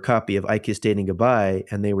looking for a copy of I Kissed Dating Goodbye,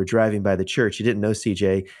 and they were driving by the church. He didn't know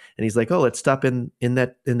CJ, and he's like, "Oh, let's stop in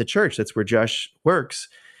the church. That's where Josh works."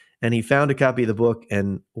 And he found a copy of the book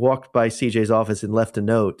and walked by CJ's office and left a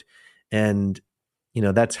note. And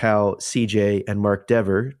that's how CJ and Mark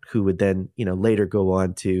Dever, who would then later go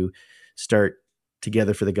on to start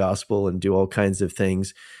Together for the Gospel and do all kinds of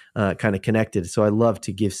things, kind of connected. So I love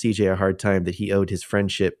to give CJ a hard time that he owed his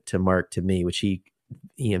friendship to Mark to me, which he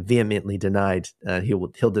vehemently denied.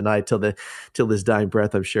 He'll deny till his dying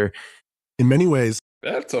breath, I'm sure. In many ways,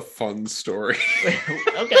 that's a fun story.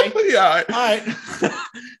 Okay. Yeah. All right.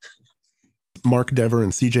 Mark Dever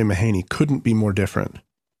and CJ Mahaney couldn't be more different.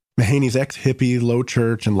 Mahaney's ex-hippie, low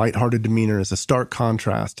church, and lighthearted demeanor is a stark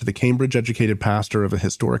contrast to the Cambridge-educated pastor of a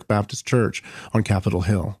historic Baptist church on Capitol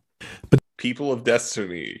Hill. But People of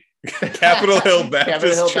Destiny. Capitol Hill Baptist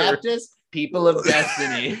Capitol Hill Church. Baptist, people of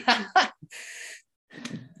destiny.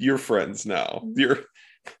 You're friends now. You're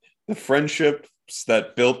the friendships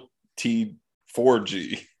that built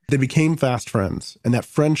T4G. they became fast friends, and that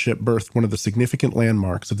friendship birthed one of the significant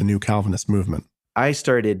landmarks of the New Calvinist movement. I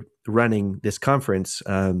started running this conference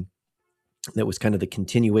that was kind of the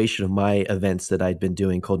continuation of my events that I'd been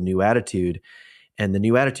doing called New Attitude. And the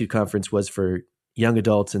New Attitude conference was for young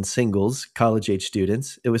adults and singles, college-age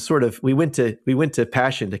students. It was sort of, we went to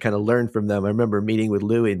Passion to kind of learn from them. I remember meeting with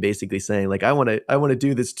Louie and basically saying, like, I want to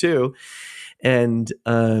do this too. And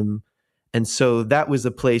so that was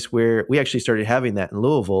a place where we actually started having that in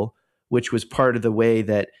Louisville, which was part of the way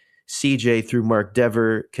that CJ through Mark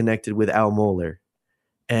Dever connected with Al Mohler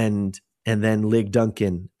and then Lig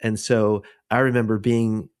Duncan. And so I remember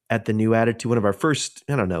being at the New Attitude, one of our first,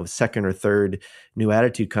 I don't know, second or third New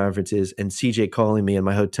Attitude conferences, and CJ calling me in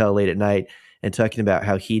my hotel late at night and talking about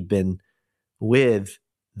how he'd been with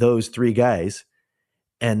those three guys,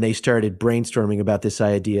 and they started brainstorming about this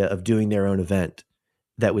idea of doing their own event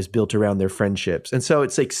that was built around their friendships. And so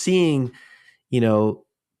it's like seeing,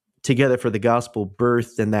 Together for the Gospel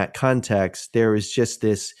birthed in that context. There's just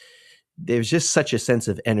such a sense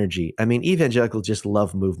of energy. I mean, evangelicals just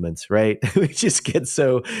love movements, right? We just get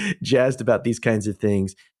so jazzed about these kinds of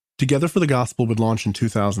things. Together for the Gospel would launch in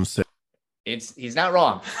 2006. He's not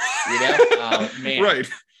wrong. Oh, man. Right.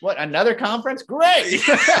 What, another conference? Great.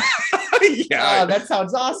 Yeah. Oh, that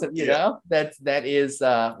sounds awesome. That is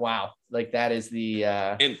wow. Like that is the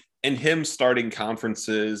and him starting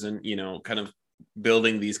conferences and kind of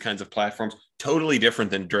building these kinds of platforms, totally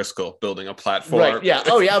different than Driscoll building a platform. Right. Yeah.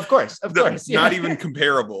 Oh yeah, of course. Yeah. Not even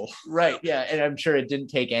comparable. Right. Yeah. And I'm sure it didn't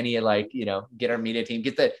take any get our media team,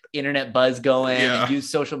 get the internet buzz going and use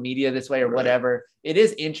social media this way or whatever. It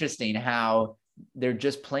is interesting how they're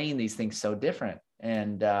just playing these things so different.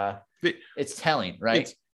 And it's telling,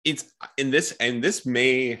 right? It's in this, and this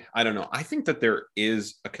may, I don't know. I think that there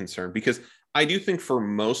is a concern because I do think for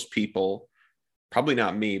most people, probably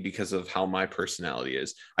not me because of how my personality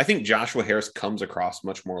is, I think Joshua Harris comes across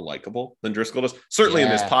much more likable than Driscoll does. Certainly in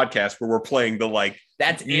this podcast where we're playing the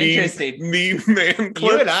that's interesting. Meme man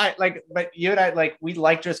clips. You and I, we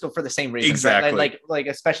like Driscoll for the same reason. Exactly. Right? Like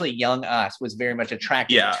especially young us was very much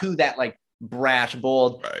attracted to that brash,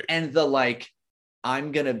 bold, and the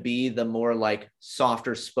I'm going to be the more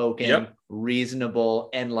softer spoken, reasonable,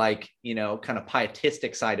 and kind of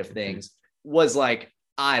pietistic side of things was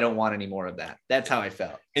I don't want any more of that. That's how I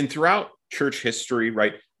felt. And throughout church history,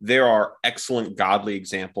 right, there are excellent godly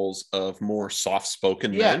examples of more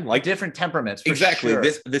soft-spoken men, different temperaments. Exactly. Sure.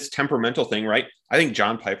 This temperamental thing, right? I think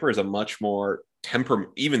John Piper is a much more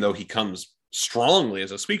even though he comes strongly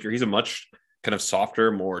as a speaker, he's a much kind of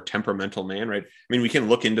softer, more temperamental man, right? I mean, we can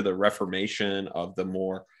look into the Reformation of the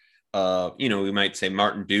more, we might say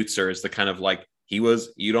Martin Dutzer is the kind of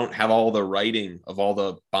you don't have all the writing of all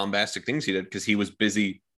the bombastic things he did because he was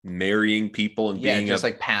busy marrying people and being just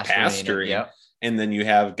pastoring. And then you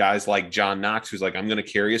have guys like John Knox, who's I'm going to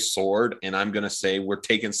carry a sword and I'm going to say, we're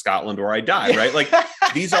taking Scotland or I die, right?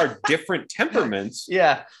 These are different temperaments.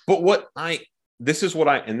 Yeah. But what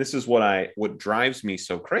drives me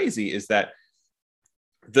so crazy is that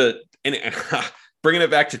bringing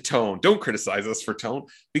it back to tone, don't criticize us for tone,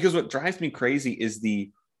 because what drives me crazy is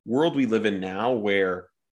the world we live in now where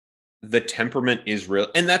the temperament is real.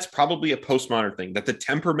 And that's probably a postmodern thing, that the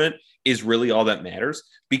temperament is really all that matters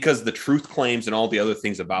because the truth claims and all the other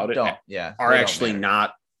things about it are actually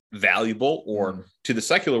not valuable or to the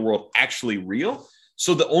secular world actually real.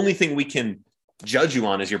 So the only thing we can judge you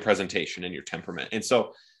on is your presentation and your temperament. And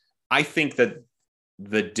so I think that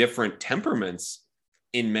the different temperaments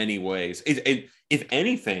in many ways, if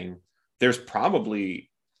anything, there's probably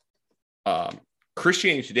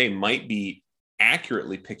Christianity today might be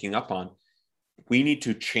accurately picking up on we need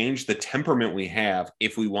to change the temperament we have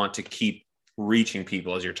if we want to keep reaching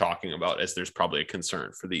people, as you're talking about, as there's probably a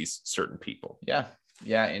concern for these certain people. Yeah.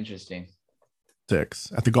 Yeah. Interesting.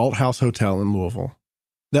 At the Galt House Hotel in Louisville.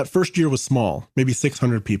 That first year was small, maybe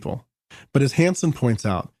 600 people. But as Hansen points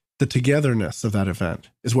out, the togetherness of that event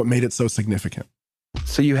is what made it so significant.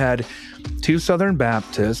 So you had 2 Southern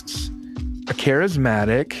Baptists, a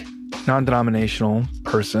charismatic, non-denominational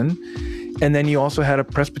person, and then you also had a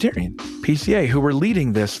Presbyterian, PCA, who were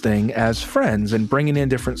leading this thing as friends and bringing in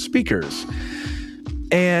different speakers.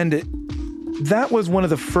 And that was one of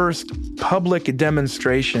the first public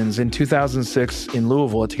demonstrations in 2006 in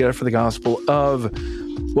Louisville at Together for the Gospel of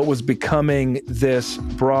what was becoming this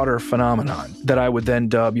broader phenomenon that I would then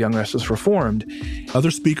dub Young Restless Reformed.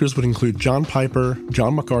 Other speakers would include John Piper,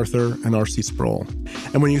 John MacArthur, and R.C. Sproul.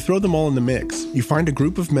 And when you throw them all in the mix, you find a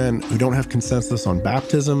group of men who don't have consensus on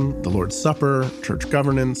baptism, the Lord's Supper, church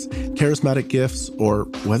governance, charismatic gifts, or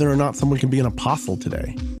whether or not someone can be an apostle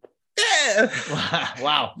today.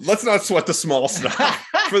 Wow. Let's not sweat the small stuff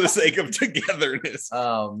for the sake of togetherness.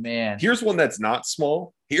 Oh, man. Here's one that's not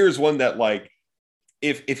small. Here's one that, like,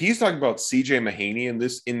 if he's talking about C.J. Mahaney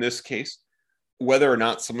in this case, whether or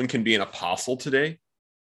not someone can be an apostle today,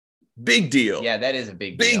 big deal. Yeah, that is a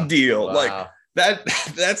big deal. Wow. Like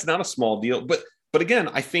that's not a small deal. But again,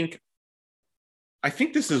 I think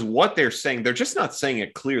this is what they're saying. They're just not saying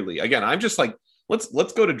it clearly. Again, I'm just like,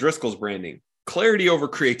 let's go to Driscoll's branding. Clarity over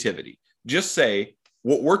creativity. Just say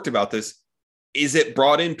what worked about this is it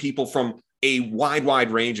brought in people from a wide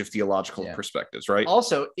range of theological perspectives, right?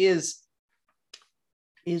 Also, is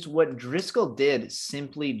what Driscoll did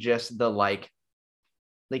simply just the like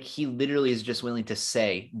he literally is just willing to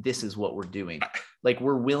say, this is what we're doing. Like,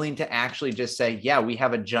 we're willing to actually just say, yeah, we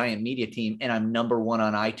have a giant media team and I'm #1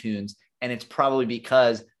 on iTunes. And it's probably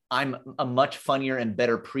because I'm a much funnier and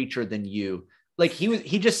better preacher than you. Like,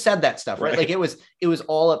 he just said that stuff, right? Like, it was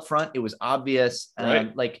all up front. It was obvious.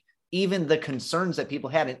 Right. Like, even the concerns that people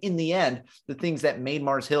had. And in the end, the things that made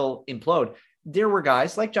Mars Hill implode, there were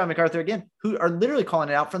guys like John MacArthur again, who are literally calling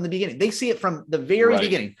it out from the beginning. They see it from the very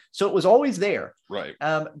beginning. So it was always there. Right.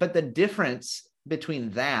 But the difference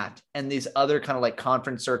between that and these other kind of like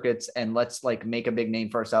conference circuits and let's like make a big name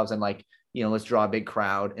for ourselves and like, you know, let's draw a big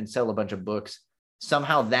crowd and sell a bunch of books.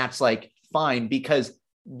 Somehow that's like fine because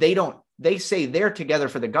they say they're together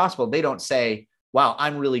for the gospel. They don't say, wow,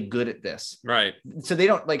 I'm really good at this. Right. So they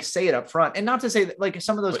don't like say it up front. And not to say that like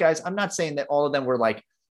some of those guys, I'm not saying that all of them were like,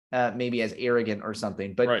 maybe as arrogant or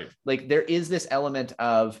something, but like there is this element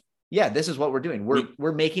of, yeah, this is what we're doing.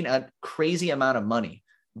 We're making a crazy amount of money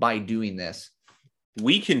by doing this.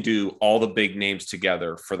 We can do all the big names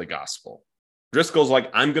together for the gospel. Driscoll's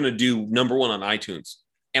like, I'm going to do #1 on iTunes.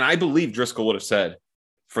 And I believe Driscoll would have said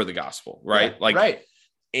for the gospel, right? Yeah, right.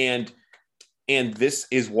 And this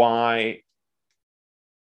is why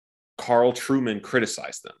Carl Trueman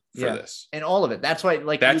criticized them for this. And all of it. That's why,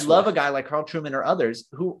 like, you love a guy like Carl Trueman or others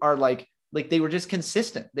who are like they were just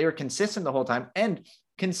consistent. They were consistent the whole time and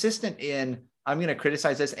consistent in, I'm going to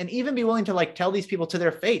criticize this and even be willing to like tell these people to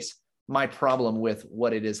their face my problem with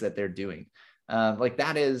what it is that they're doing. Like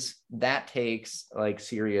that takes like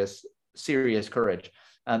serious courage.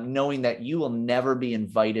 Knowing that you will never be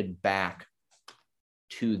invited back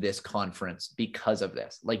to this conference because of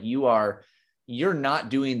this. Like you're not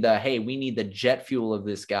doing the, hey, we need the jet fuel of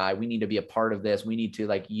this guy. We need to be a part of this. We need to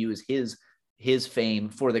like use his fame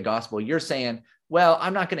for the gospel. You're saying, well,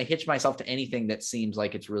 I'm not going to hitch myself to anything that seems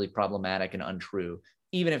like it's really problematic and untrue.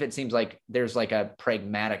 Even if it seems like there's like a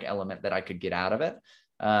pragmatic element that I could get out of it.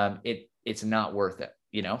 It's not worth it,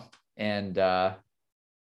 you know? And God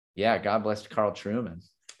bless Carl Trueman.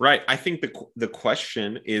 Right. I think the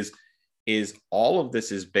question is all of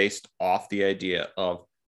this is based off the idea of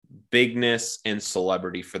bigness and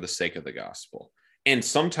celebrity for the sake of the gospel. And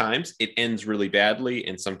sometimes it ends really badly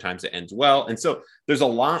and sometimes it ends well. And so there's a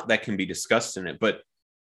lot that can be discussed in it, but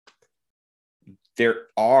there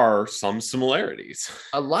are some similarities.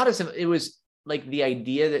 It was like the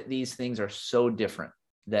idea that these things are so different,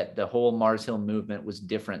 that the whole Mars Hill movement was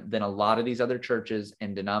different than a lot of these other churches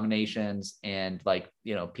and denominations and like,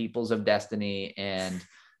 you know, Peoples of Destiny and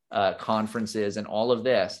conferences and all of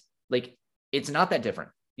this. Like, it's not that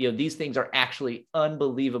different. You know, these things are actually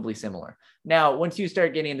unbelievably similar. Now, once you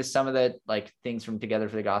start getting into some of the like things from Together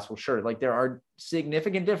for the Gospel, sure, like there are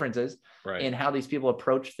significant differences in how these people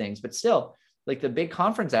approach things, but still, like the big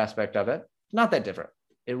conference aspect of it, not that different.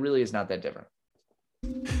 It really is not that different.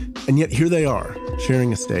 And yet here they are,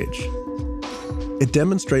 sharing a stage. It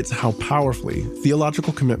demonstrates how powerfully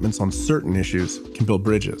theological commitments on certain issues can build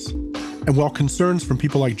bridges. And while concerns from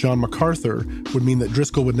people like John MacArthur would mean that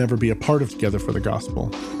Driscoll would never be a part of Together for the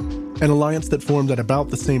Gospel, an alliance that formed at about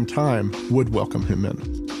the same time would welcome him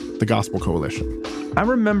in, the Gospel Coalition. I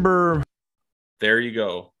remember. There you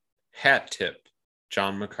go. Hat tip,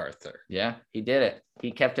 John MacArthur. Yeah, he did it.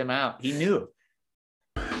 He kept him out. He knew.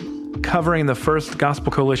 Covering the first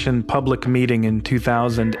Gospel Coalition public meeting in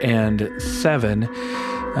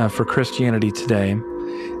 2007 for Christianity Today.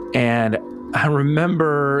 And I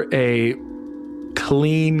remember a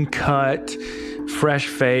clean-cut,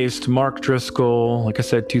 fresh-faced Mark Driscoll, like I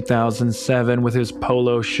said, 2007, with his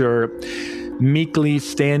polo shirt, meekly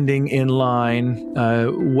standing in line,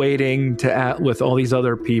 waiting with all these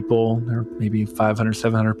other people, there are maybe 500,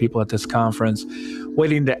 700 people at this conference,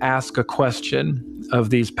 waiting to ask a question of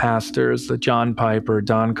these pastors, John Piper,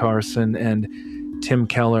 Don Carson, and Tim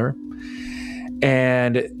Keller.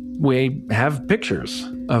 And we have pictures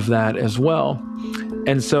of that as well.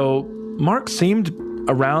 And so Mark seemed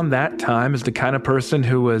around that time as the kind of person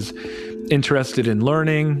who was interested in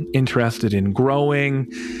learning, interested in growing.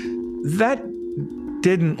 That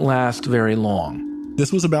didn't last very long.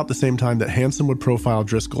 This was about the same time that Hansen would profile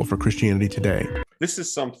Driscoll for Christianity Today. This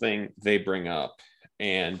is something they bring up.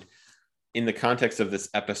 And in the context of this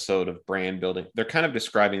episode of brand building, they're kind of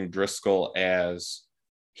describing Driscoll as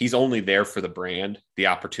he's only there for the brand, the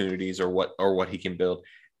opportunities, or what he can build.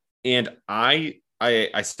 And I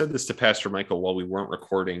said this to Pastor Michael while we weren't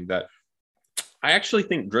recording, that I actually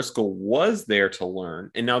think Driscoll was there to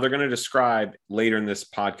learn. And now they're going to describe later in this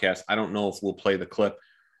podcast, I don't know if we'll play the clip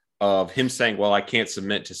of him saying, well, I can't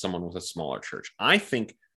submit to someone with a smaller church. I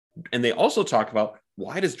think, and they also talk about,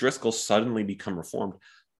 why does Driscoll suddenly become reformed?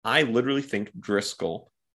 I literally think Driscoll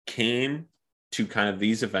came to kind of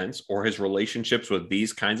these events, or his relationships with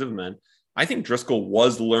these kinds of men. I think Driscoll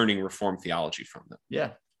was learning Reformed theology from them.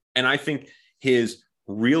 Yeah. And I think his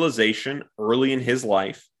realization early in his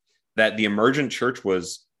life that the emergent church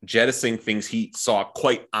was jettisoning things he saw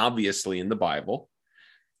quite obviously in the Bible,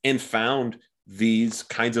 and found these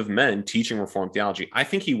kinds of men teaching Reformed theology. I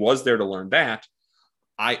think he was there to learn that.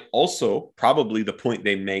 I also, probably the point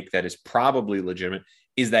they make that is probably legitimate,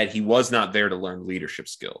 is that he was not there to learn leadership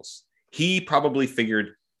skills. He probably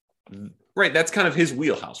figured, right, that's kind of his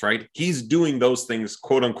wheelhouse, right? He's doing those things,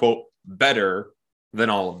 quote unquote, better than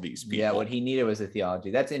all of these people. Yeah, what he needed was a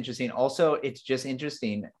theology. That's interesting. Also, it's just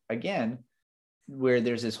interesting, again, where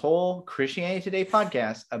there's this whole Christianity Today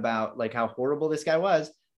podcast about like how horrible this guy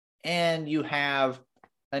was. And you have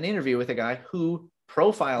an interview with a guy who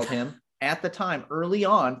profiled him at the time, early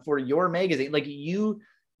on, for your magazine. Like you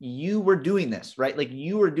were doing this, right? Like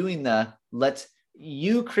you were doing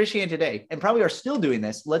you Christianity Today, and probably are still doing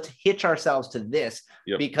this. Let's hitch ourselves to this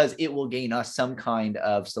because it will gain us some kind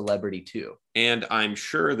of celebrity too. And I'm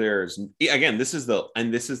sure I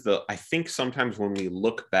think sometimes when we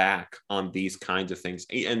look back on these kinds of things,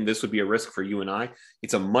 and this would be a risk for you and I,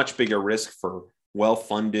 it's a much bigger risk for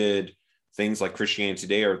well-funded things like Christianity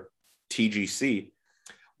Today or TGC.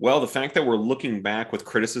 Well, the fact that we're looking back with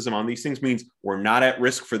criticism on these things means we're not at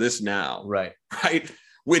risk for this now. Right.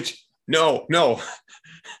 Which, no,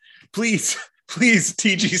 please,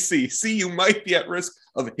 TGC. See, you might be at risk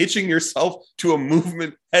of hitching yourself to a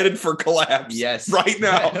movement headed for collapse. Yes. Right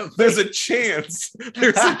now. There's a chance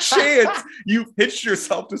you've hitched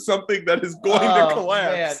yourself to something that is going to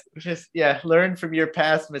collapse. Man. Just, learn from your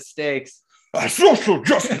past mistakes. Social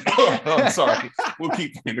justice. I'm sorry. We'll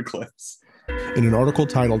keep playing the clips. In an article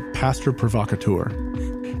titled Pastor Provocateur.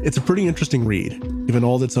 It's a pretty interesting read, given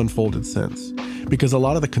all that's unfolded since, because a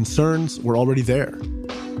lot of the concerns were already there.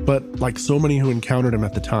 But like so many who encountered him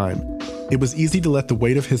at the time, it was easy to let the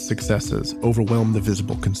weight of his successes overwhelm the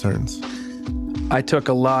visible concerns. I took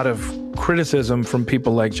a lot of criticism from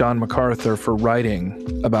people like John MacArthur for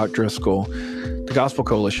writing about Driscoll. The Gospel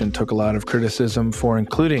Coalition took a lot of criticism for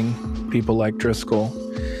including people like Driscoll.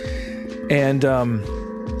 And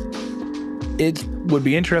it would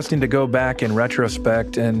be interesting to go back in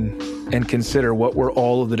retrospect and consider what were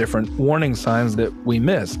all of the different warning signs that we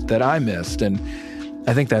missed, that I missed. And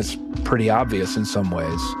I think that's pretty obvious in some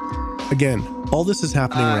ways. Again, all this is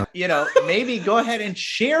happening around. Maybe go ahead and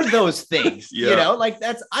share those things. Yeah.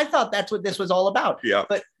 I thought that's what this was all about. Yeah.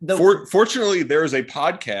 But fortunately, there's a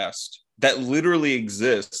podcast that literally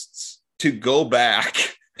exists to go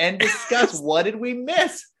back and discuss what did we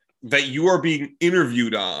miss that you are being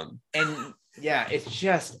interviewed on. And it's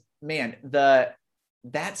just, man, that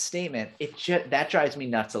statement, that drives me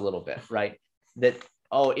nuts a little bit, right? That,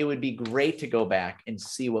 it would be great to go back and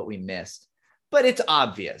see what we missed, but it's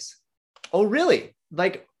obvious. Oh, really?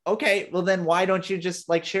 Like, okay, well then why don't you just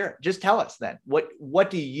share it? Just tell us then.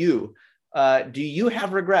 What do you Do you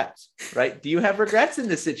have regrets? Right? Do you have regrets in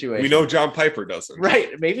this situation? We know John Piper doesn't.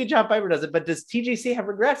 Right. Maybe John Piper doesn't, but does TGC have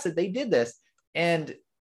regrets that they did this? And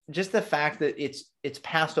just the fact that it's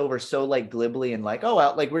passed over so like glibly and like, oh,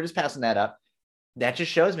 well, like we're just passing that up. That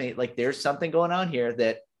just shows me like there's something going on here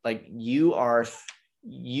that like you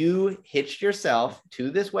hitched yourself to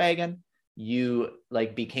this wagon. You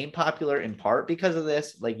like became popular in part because of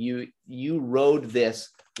this. Like you rode this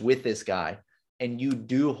with this guy, and you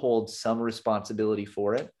do hold some responsibility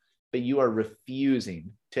for it, but you are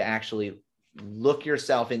refusing to actually look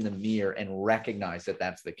yourself in the mirror and recognize that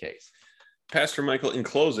that's the case. Pastor Michael, in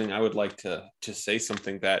closing, I would like to say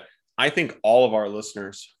something that I think all of our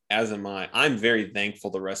listeners, as am I, I'm very thankful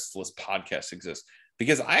the Restless podcast exists,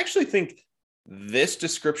 because I actually think this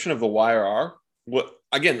description of the YRR,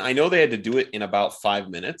 again, I know they had to do it in about 5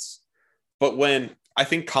 minutes, but when I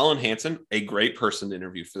think Colin Hansen, a great person to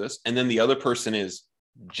interview for this, and then the other person is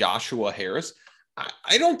Joshua Harris,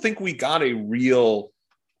 I don't think we got a real,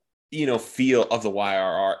 feel of the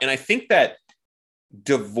YRR. And I think that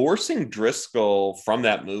divorcing Driscoll from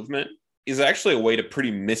that movement is actually a way to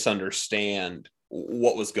pretty misunderstand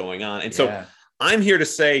what was going on. And so I'm here to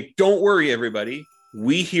say, don't worry, everybody.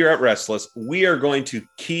 We here at Restless, we are going to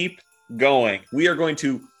keep going. We are going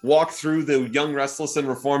to walk through the Young, Restless, and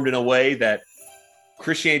Reformed in a way that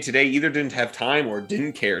Christianity Today either didn't have time or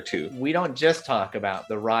didn't care to. We don't just talk about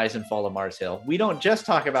the rise and fall of Mars Hill. We don't just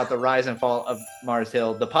talk about the rise and fall of Mars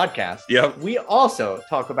Hill, the podcast. Yep. We also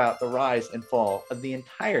talk about the rise and fall of the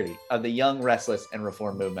entirety of the Young, Restless, and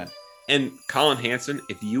Reformed movement. And Colin Hansen,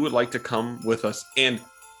 if you would like to come with us and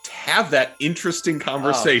have that interesting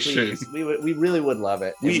conversation, we really would love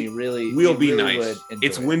it. We'll be nice.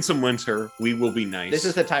 It's Winsome Winter. We will be nice. This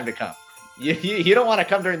is the time to come. You don't want to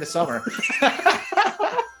come during the summer.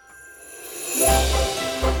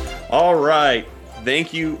 All right.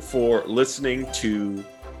 Thank you for listening to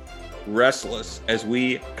Restless as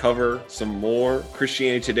we cover some more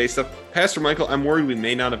Christianity Today stuff. Pastor Michael, I'm worried we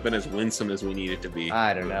may not have been as winsome as we needed to be.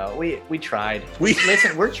 I don't know. We tried.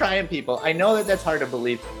 Listen, we're trying, people. I know that that's hard to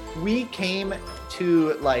believe. We came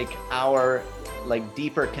to like our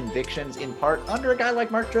deeper convictions in part under a guy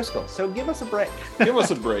like Mark Driscoll. So give us a break. Give us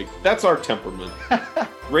a break. That's our temperament.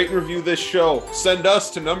 Rate and review this show. Send us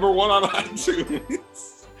to #1 on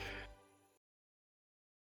iTunes.